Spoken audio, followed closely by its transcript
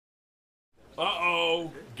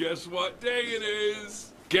Uh-oh, guess what day it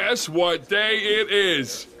is? Guess what day it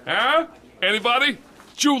is? Huh? Anybody?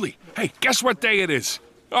 Julie, hey, guess what day it is?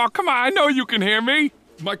 Oh, come on, I know you can hear me.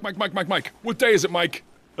 Mike. What day is it, Mike?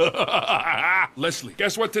 Leslie,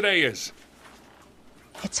 guess what today is?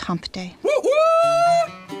 It's hump day. Woo-hoo!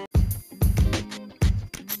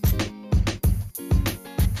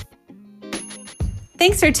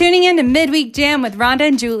 Thanks for tuning in to Midweek Jam with Rhonda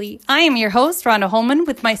and Julie. I am your host, Rhonda Holman,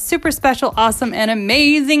 with my super special, awesome, and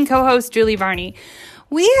amazing co-host, Julie Varney.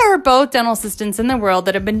 We are both dental assistants in the world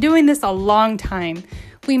that have been doing this a long time.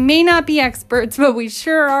 We may not be experts, but we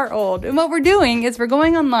sure are old. And what we're doing is we're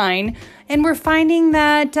going online and we're finding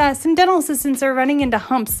that some dental assistants are running into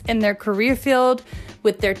humps in their career field,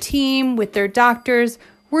 with their team, with their doctors.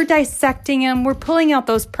 We're dissecting them, we're pulling out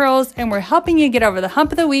those pearls, and we're helping you get over the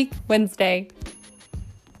hump of the week, Wednesday.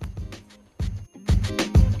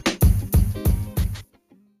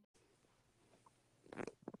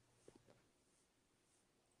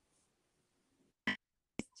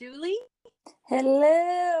 Julie?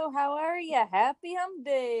 Hello, how are you? Happy hump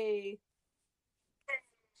day.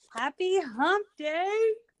 Happy hump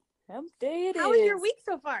day. Hump day it is. How was your week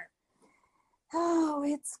so far? Oh,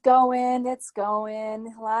 it's going.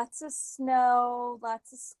 Lots of snow,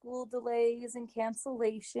 lots of school delays and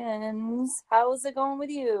cancellations. How's it going with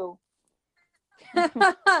you?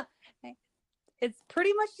 It's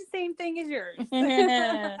pretty much the same thing as yours.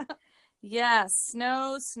 Yeah,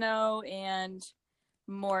 snow, and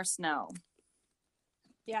more snow.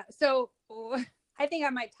 Yeah, so I think I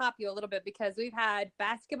might top you a little bit because we've had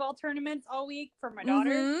basketball tournaments all week for my daughter.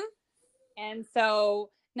 Mm-hmm. And so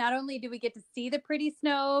not only do we get to see the pretty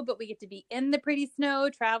snow, but we get to be in the pretty snow,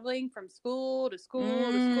 traveling from school to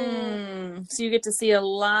school to school. So you get to see a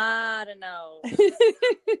lot of snow.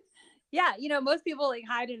 Yeah, most people like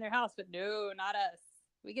hide in their house, but no, not us.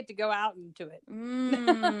 We get to go out into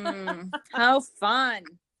it. How fun.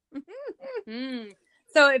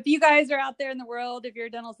 So if you guys are out there in the world, if you're a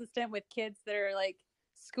dental assistant with kids that are like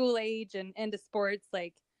school age and into sports,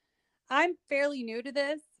 like I'm fairly new to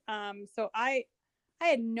this. So I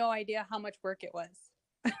had no idea how much work it was.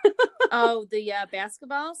 Oh, the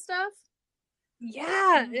basketball stuff?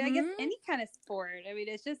 Yeah, Mm-hmm. I guess any kind of sport. I mean,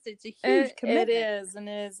 it's a huge commitment. It is.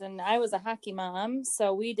 And I was a hockey mom,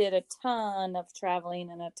 so we did a ton of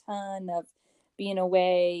traveling and a ton of being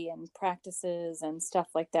away and practices and stuff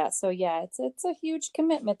like that. So yeah, it's a huge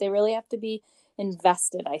commitment. They really have to be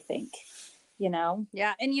invested, I think,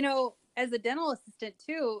 Yeah. And, as a dental assistant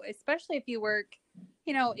too, especially if you work,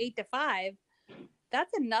 8 to 5,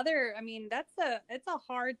 that's another, it's a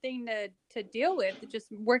hard thing to deal with, just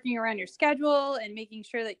working around your schedule and making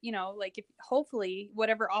sure that, like if hopefully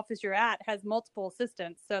whatever office you're at has multiple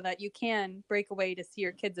assistants so that you can break away to see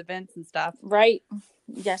your kids' events and stuff. Right.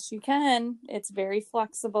 Yes, you can. It's very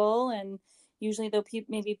flexible, and usually there'll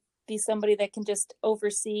maybe be somebody that can just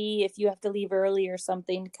oversee if you have to leave early or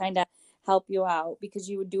something, kind of help you out because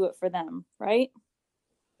you would do it for them, right?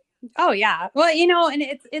 Oh yeah. Well, and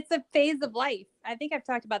it's a phase of life. I think I've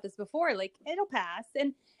talked about this before. Like it'll pass,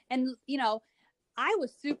 and I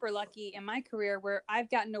was super lucky in my career where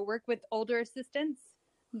I've gotten to work with older assistants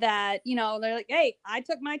that they're like, hey, I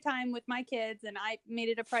took my time with my kids and I made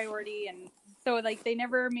it a priority, and so like they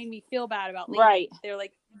never made me feel bad about leaving. Right. They're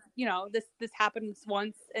like, this happens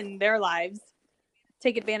once in their lives,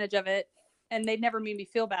 take advantage of it. And they never made me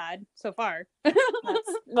feel bad so far.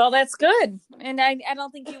 That's good. And I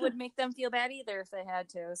don't think you would make them feel bad either if they had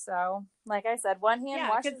to. So, like I said, one hand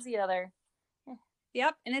washes the other.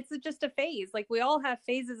 Yep. And it's just a phase. Like we all have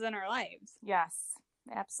phases in our lives. Yes,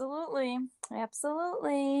 absolutely.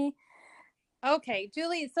 Absolutely. Okay,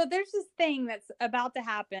 Julie. So there's this thing that's about to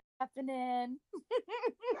happen. Happening.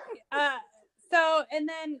 And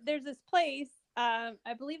then there's this place. I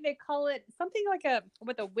believe they call it something like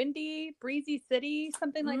a windy, breezy city,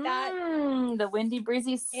 something like that. The windy,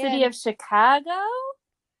 breezy city of Chicago.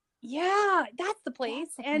 Yeah, that's the place.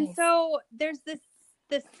 And so there's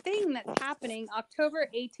this thing that's happening October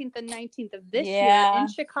 18th and 19th of this year in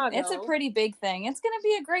Chicago. It's a pretty big thing. It's going to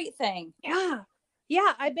be a great thing. Yeah.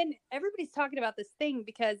 Yeah, everybody's talking about this thing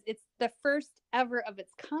because it's the first ever of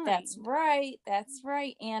its kind. That's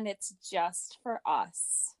right. And it's just for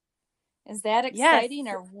us. Is that exciting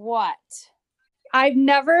or what? I've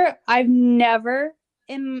never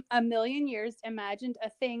in a million years imagined a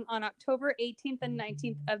thing on October 18th and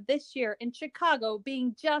 19th of this year in Chicago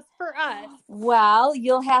being just for us. Well,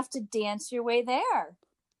 you'll have to dance your way there.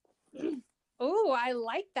 Oh, I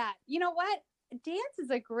like that. You know what? Dance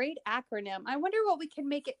is a great acronym. I wonder what we can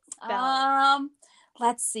make it spell.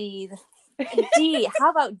 Let's see. D.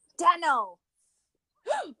 How about dental?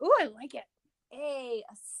 Oh, I like it. RA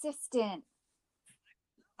assistant.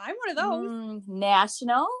 I'm one of those.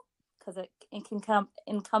 National, because it can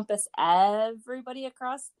encompass everybody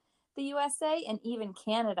across the USA and even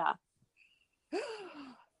Canada.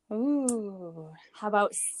 Ooh. How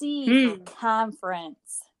about C for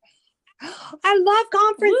conference? I love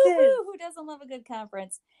conferences. Woo-hoo! Who doesn't love a good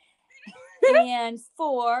conference? And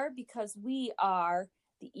 4, because we are,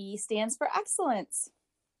 the E stands for excellence.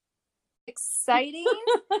 Exciting.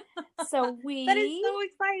 So That is so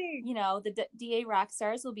exciting. You know, the DA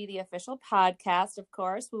Rockstars will be the official podcast, of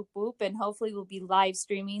course, whoop whoop, and hopefully we'll be live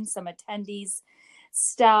streaming some attendees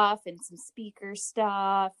stuff and some speaker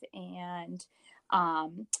stuff. And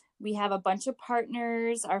we have a bunch of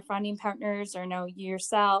partners. Our funding partners are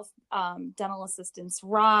yourself, Dental Assistants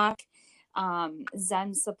Rock,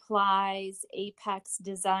 Zen Supplies, Apex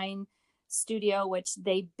Design Studio, which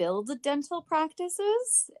they build dental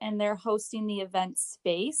practices, and they're hosting the event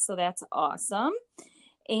space, so that's awesome.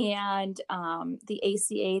 And the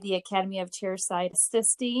ACA, the Academy of Chairside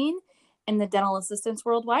Assisting, and the Dental Assistants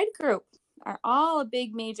Worldwide Group are all a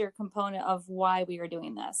big major component of why we are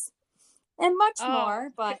doing this, and much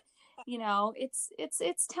more. But you know,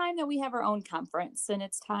 it's time that we have our own conference, and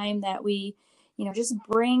it's time that we, you know, just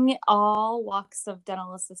bring all walks of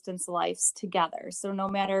dental assistants' lives together. So no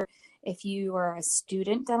matter if you are a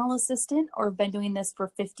student dental assistant or have been doing this for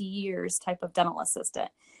 50 years type of dental assistant,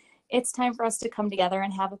 it's time for us to come together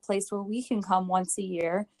and have a place where we can come once a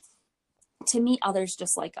year to meet others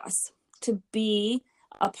just like us, to be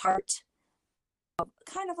a part of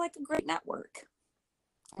kind of like a great network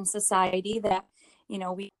in society that, you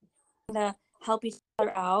know, we to help each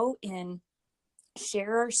other out and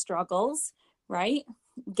share our struggles, right?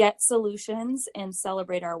 Get solutions and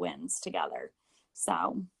celebrate our wins together.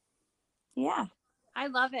 So, yeah. I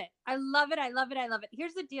love it. I love it. I love it. I love it.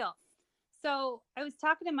 Here's the deal. So I was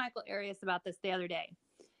talking to Michael Arias about this the other day.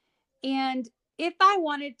 And if I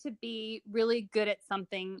wanted to be really good at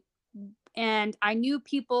something and I knew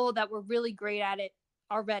people that were really great at it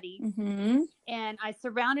already, and I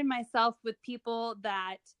surrounded myself with people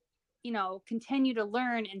that, you know, continue to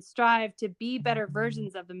learn and strive to be better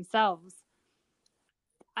versions of themselves,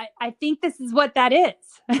 I think this is what that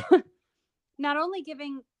is. Not only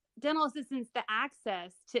giving dental assistants the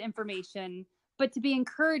access to information, but to be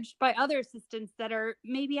encouraged by other assistants that are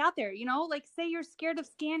maybe out there, you know, like say you're scared of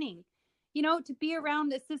scanning, you know, to be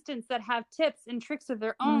around assistants that have tips and tricks of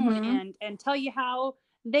their own and tell you how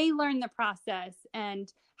they learn the process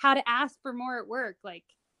and how to ask for more at work. Like,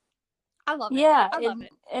 I love it. Yeah, I love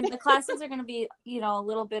it. And the classes are going to be, you know, a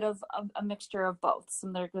little bit of a mixture of both.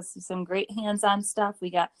 There's some great hands-on stuff.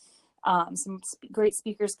 We got some great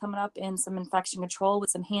speakers coming up in some infection control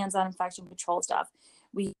with some hands-on infection control stuff.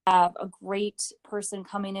 We have a great person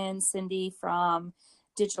coming in, Cindy from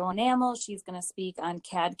Digital Enamel. She's going to speak on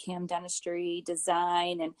CAD/CAM dentistry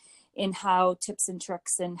design and how tips and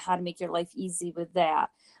tricks and how to make your life easy with that.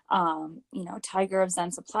 You know, Tiger of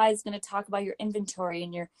Zen Supply is going to talk about your inventory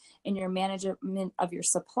and your management of your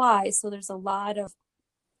supplies. So there's a lot of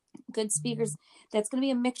good speakers. That's going to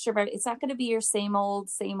be a mixture, but it's not going to be your same old,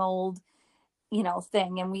 you know,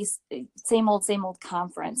 thing. And same old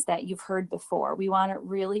conference that you've heard before. We want it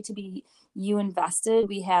really to be you invested.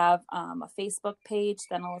 We have a Facebook page,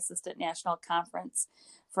 Dental Assistant National Conference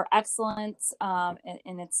for Excellence, and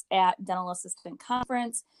it's at Dental Assistant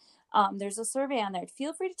Conference. There's a survey on there.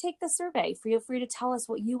 Feel free to take the survey. Feel free to tell us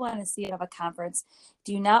what you want to see out of a conference.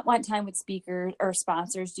 Do you not want time with speakers or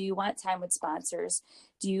sponsors? Do you want time with sponsors?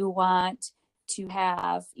 Do you want to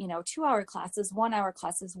have, you know, 2-hour classes, 1-hour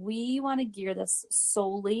classes? We want to gear this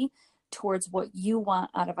solely towards what you want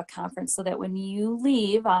out of a conference, so that when you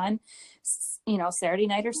leave on, you know, Saturday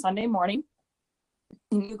night or Sunday morning,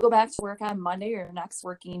 and you go back to work on Monday or your next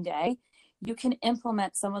working day, you can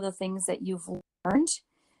implement some of the things that you've learned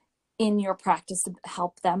in your practice to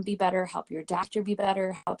help them be better, help your doctor be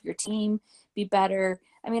better, help your team be better.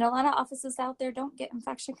 I mean, a lot of offices out there don't get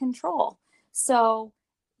infection control. So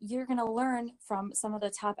you're going to learn from some of the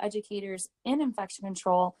top educators in infection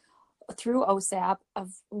control through OSAP of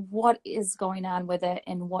what is going on with it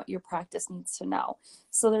and what your practice needs to know.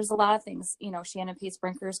 So there's a lot of things, you know, Shannon Pace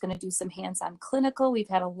Brinker is going to do some hands-on clinical. We've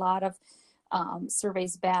had a lot of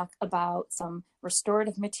surveys back about some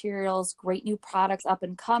restorative materials, great new products up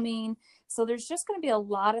and coming. So there's just going to be a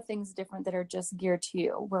lot of things different that are just geared to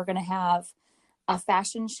you. We're going to have a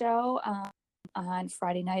fashion show on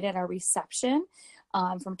Friday night at our reception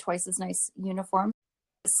from Twice as Nice Uniform.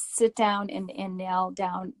 Sit down and nail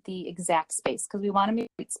down the exact space, because we want to make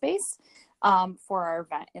a great space for our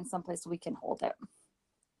event in some place we can hold it.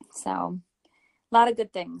 So a lot of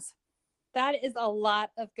good things. That is a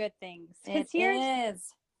lot of good things. It Because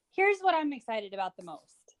is. here's what I'm excited about the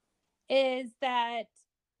most is that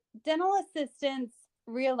dental assistants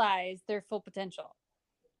realize their full potential.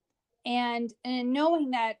 And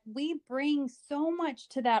knowing that we bring so much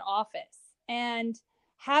to that office, and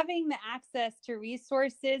having the access to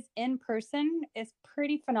resources in person is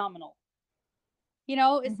pretty phenomenal.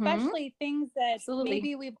 Especially things that Absolutely.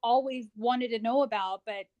 maybe we've always wanted to know about,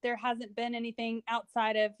 but there hasn't been anything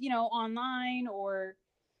outside of, online or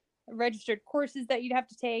registered courses that you'd have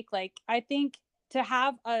to take. Like, I think to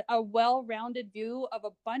have a well-rounded view of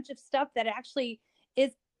a bunch of stuff that actually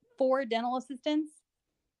is for dental assistants,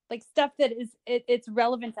 like stuff that it's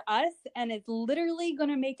relevant to us and it's literally going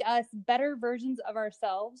to make us better versions of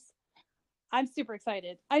ourselves. I'm super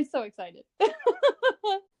excited. I'm so excited.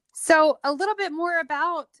 So a little bit more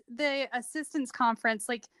about the assistants conference.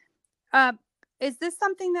 Like, is this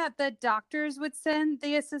something that the doctors would send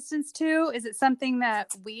the assistants to? Is it something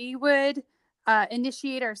that we would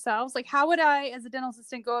initiate ourselves? Like, how would I, as a dental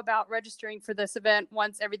assistant, go about registering for this event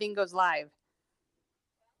once everything goes live?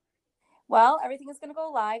 Well, everything is going to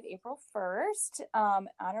go live April 1st on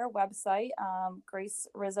our website. Grace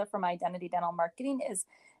Rizza from Identity Dental Marketing is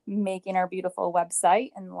making our beautiful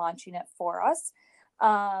website and launching it for us.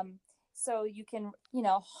 So you can,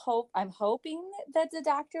 I'm hoping that the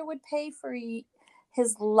doctor would pay for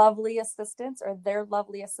his lovely assistants or their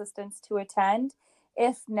lovely assistants to attend.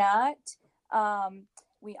 If not,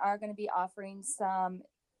 we are going to be offering some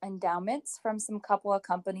endowments from some couple of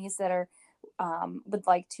companies that are would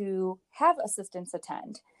like to have assistants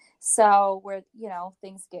attend. So where,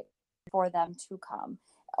 things get for them to come.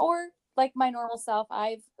 Or like my normal self,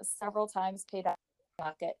 I've several times paid out of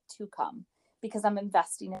pocket to come because I'm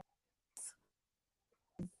investing in it.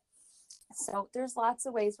 So there's lots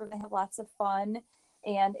of ways we're going to have lots of fun,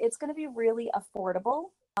 and it's going to be really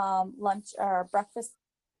affordable. Lunch or breakfast is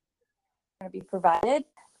going to be provided.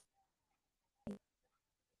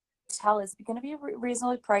 Hotel is going to be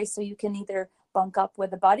reasonably priced, so you can either bunk up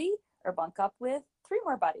with a buddy or bunk up with 3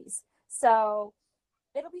 more buddies. So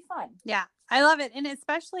it'll be fun. Yeah, I love it. And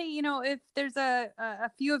especially, if there's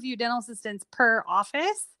a few of you dental assistants per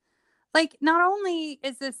office, like, not only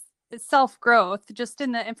is this self-growth just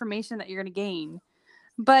in the information that you're going to gain,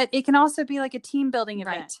 but it can also be like a team building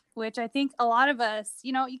event, Right. which I think a lot of us,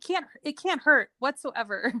 it can't hurt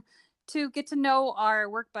whatsoever to get to know our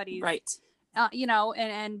work buddies, Right.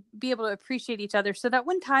 And be able to appreciate each other, so that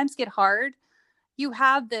when times get hard, you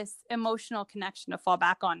have this emotional connection to fall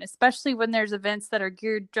back on, especially when there's events that are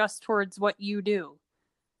geared just towards what you do.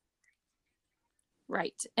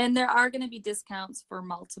 Right. And there are going to be discounts for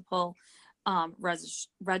multiple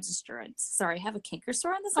registrants. Sorry, I have a canker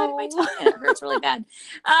sore on the side of my tongue and it hurts really bad.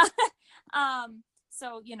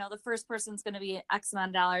 So, the first person's going to be X amount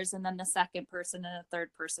of dollars, and then the second person and the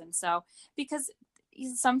third person. So, because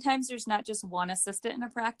sometimes there's not just one assistant in a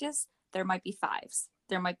practice, there might be 5s,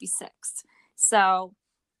 there might be 6. So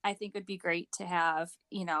I think it'd be great to have,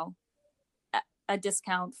 a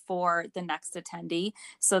discount for the next attendee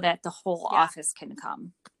so that the whole office can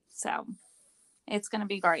come. So it's going to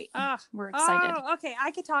be great. We're excited. Oh, okay.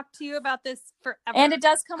 I could talk to you about this forever. And it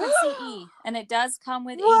does come with CE, and it does come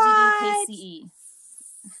with AGD PCE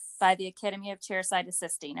by the Academy of Chairside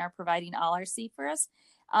Assisting, are providing all our CE for us.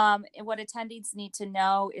 And what attendees need to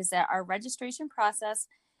know is that our registration process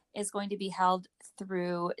is going to be held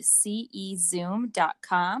through cezoom.com.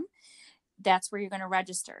 That's where you're going to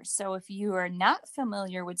register. So if you are not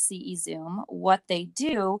familiar with CE Zoom, what they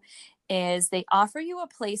do is they offer you a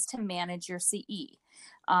place to manage your CE.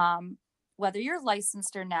 Whether you're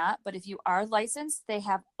licensed or not, but if you are licensed, they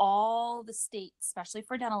have all the states, especially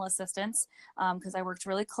for dental assistants, because I worked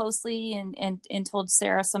really closely and told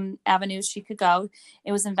Sarah some avenues she could go.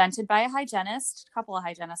 It was invented by a hygienist, a couple of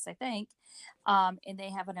hygienists, I think, and they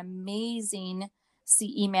have an amazing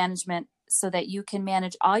CE management so that you can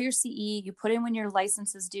manage all your CE. You put in when your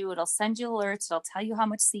license is due. It'll send you alerts. It'll tell you how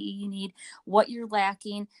much CE you need, what you're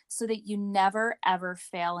lacking, so that you never, ever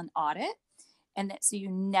fail an audit. And that, so you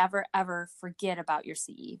never, ever forget about your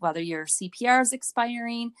CE, whether your CPR is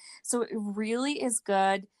expiring. So it really is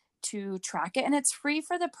good to track it. And it's free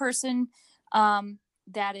for the person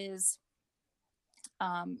that is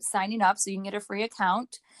signing up. So you can get a free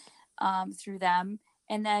account through them.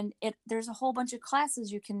 And then there's a whole bunch of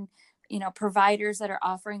classes you can, providers that are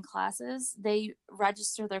offering classes, they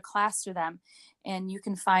register their class through them, and you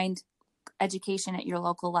can find education at your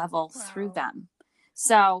local level through them.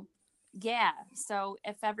 So yeah. So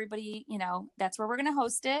if everybody, that's where we're going to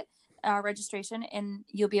host it, registration, and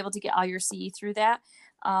you'll be able to get all your CE through that.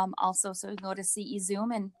 Also, so you can go to CE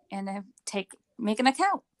Zoom and take make an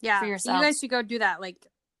account for yourself. You guys should go do that like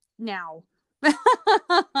now.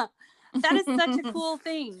 That is such a cool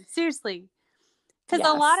thing. Seriously. Because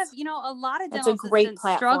a lot of That's dental a great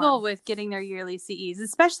assistants struggle with getting their yearly CEs,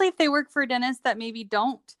 especially if they work for a dentist that maybe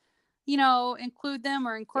don't, include them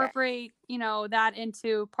or incorporate, that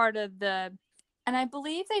into part of the. And I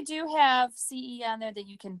believe they do have CE on there that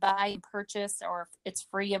you can buy and purchase, or if it's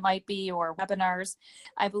free, it might be, or webinars.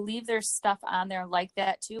 I believe there's stuff on there like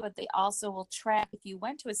that too, but they also will track if you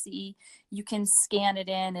went to a CE, you can scan it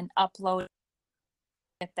in and upload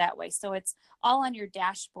it that way. So it's all on your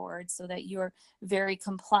dashboard so that you're very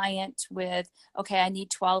compliant with, okay, I need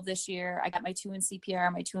 12 this year. I got my 2 in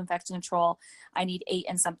CPR, my 2 infection control. I need 8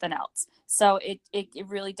 in something else. So it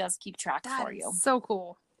really does keep track for you. So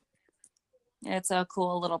cool. It's a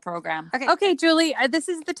cool little program. Okay, Julie, this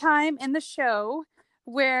is the time in the show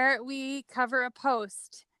where we cover a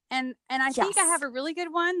post. And I think I have a really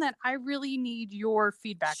good one that I really need your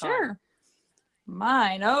feedback on. Sure.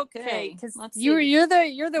 Mine. Okay. Because you're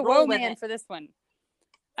the Roll woe with man it. for this one.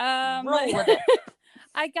 Roll with it.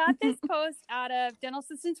 I got this post out of Dental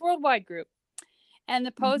Assistants Worldwide group. And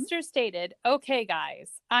the poster stated, okay,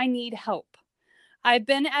 guys, I need help. I've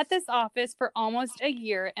been at this office for almost a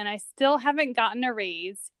year and I still haven't gotten a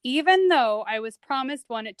raise, even though I was promised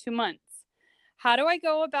one at 2 months. How do I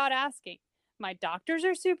go about asking? My doctors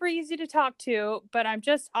are super easy to talk to, but I'm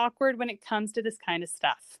just awkward when it comes to this kind of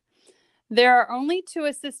stuff. There are only 2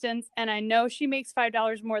 assistants and I know she makes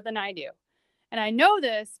 $5 more than I do. And I know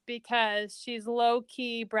this because she's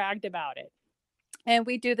low-key bragged about it. And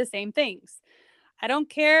we do the same things. I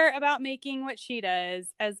don't care about making what she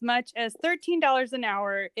does as much as $13 an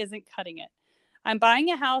hour isn't cutting it. I'm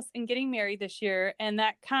buying a house and getting married this year, and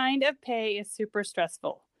that kind of pay is super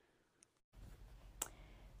stressful.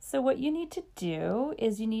 So what you need to do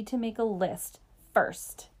is you need to make a list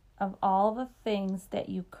first of all the things that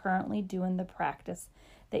you currently do in the practice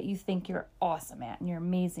that you think you're awesome at and you're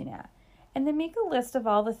amazing at. And then make a list of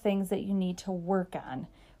all the things that you need to work on,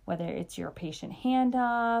 whether it's your patient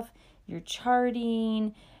handoff, your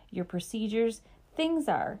charting, your procedures. Things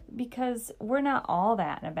are, because we're not all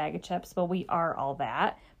that in a bag of chips, but we are all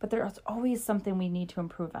that. But there's always something we need to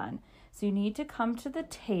improve on. So you need to come to the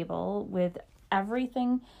table with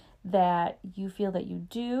everything that you feel that you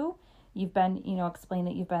do. You've been, explain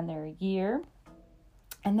that you've been there a year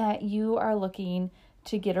and that you are looking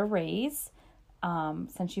to get a raise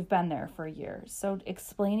since you've been there for a year. So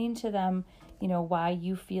explaining to them, why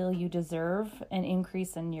you feel you deserve an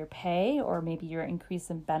increase in your pay, or maybe your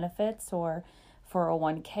increase in benefits or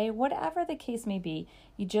 401k, whatever the case may be.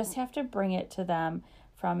 You just have to bring it to them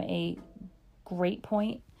from a great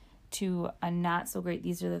point to a not so great.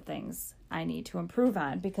 These are the things I need to improve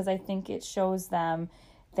on, because I think it shows them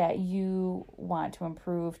that you want to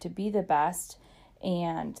improve to be the best,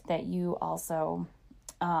 and that you also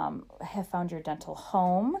have found your dental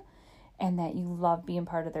home and that you love being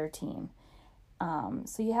part of their team.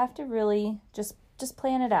 So you have to really just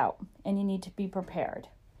plan it out, and you need to be prepared.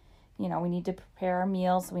 We need to prepare our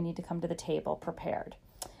meals. We need to come to the table prepared.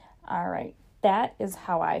 All right. That is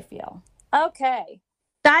how I feel. Okay.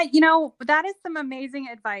 That is some amazing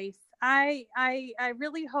advice. I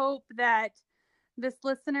really hope that this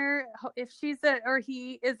listener, if she's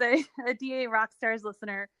he is a DA Rockstars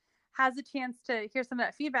listener, has a chance to hear some of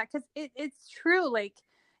that feedback, because it's true. Like,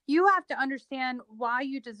 you have to understand why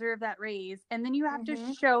you deserve that raise, and then you have to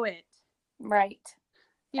show it. Right.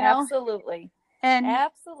 Absolutely.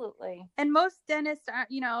 Absolutely. And most dentists are,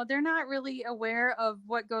 they're not really aware of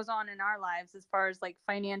what goes on in our lives as far as like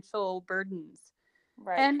financial burdens.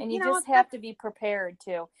 Right. And you just have to be prepared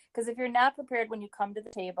too. Because if you're not prepared when you come to the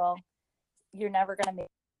table, you're never going to make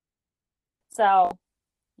it. So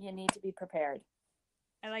you need to be prepared.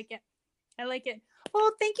 I like it.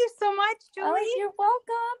 Well, thank you so much, Julie. Oh, you're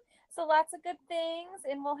welcome. So lots of good things,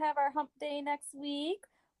 and we'll have our hump day next week.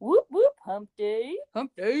 Whoop, whoop, hump day. And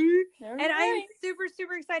I'm super,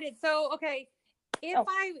 super excited. So, okay,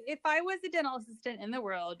 if I was a dental assistant in the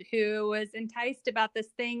world who was enticed about this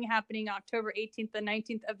thing happening October 18th and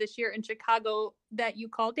 19th of this year in Chicago that you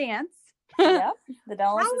call dance. Yep, the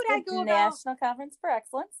Dental Assistant National Conference for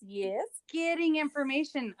Excellence. Yes. Getting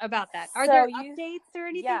information about that. Are there updates or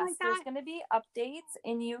anything like that? Yes, there's going to be updates,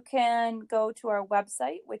 and you can go to our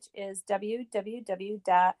website, which is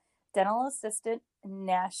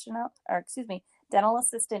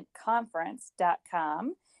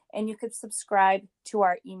dentalassistantconference.com, and you could subscribe to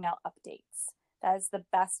our email updates. That is the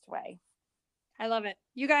best way. I love it.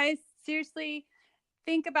 You guys, seriously,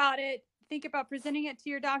 think about it. Think about presenting it to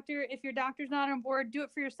your doctor. If your doctor's not on board, do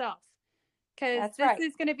it for yourself. because That's this right.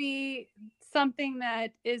 is going to be something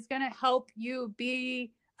that is going to help you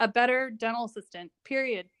be a better dental assistant,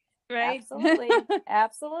 period. Right? Absolutely.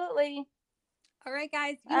 Absolutely. All right,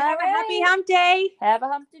 guys. You All have a happy right. hump day. Have a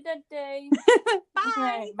Humpty Dumpty day. Bye. All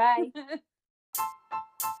right, bye.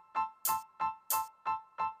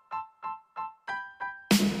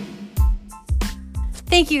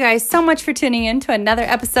 Thank you guys so much for tuning in to another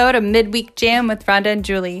episode of Midweek Jam with Rhonda and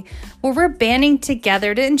Julie, where we're banding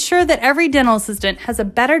together to ensure that every dental assistant has a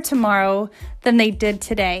better tomorrow than they did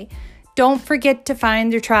today. Don't forget to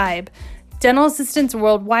find your tribe. Dental Assistants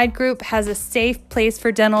Worldwide Group has a safe place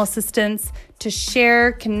for dental assistants to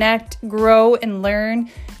share, connect, grow, and learn.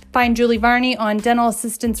 Find Julie Varney on Dental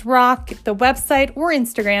Assistants Rock, the website, or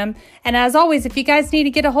Instagram. And as always, if you guys need to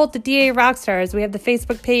get a hold of DA Rockstars, we have the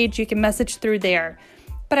Facebook page. You can message through there.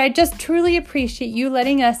 But I just truly appreciate you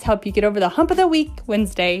letting us help you get over the hump of the week,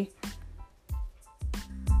 Wednesday.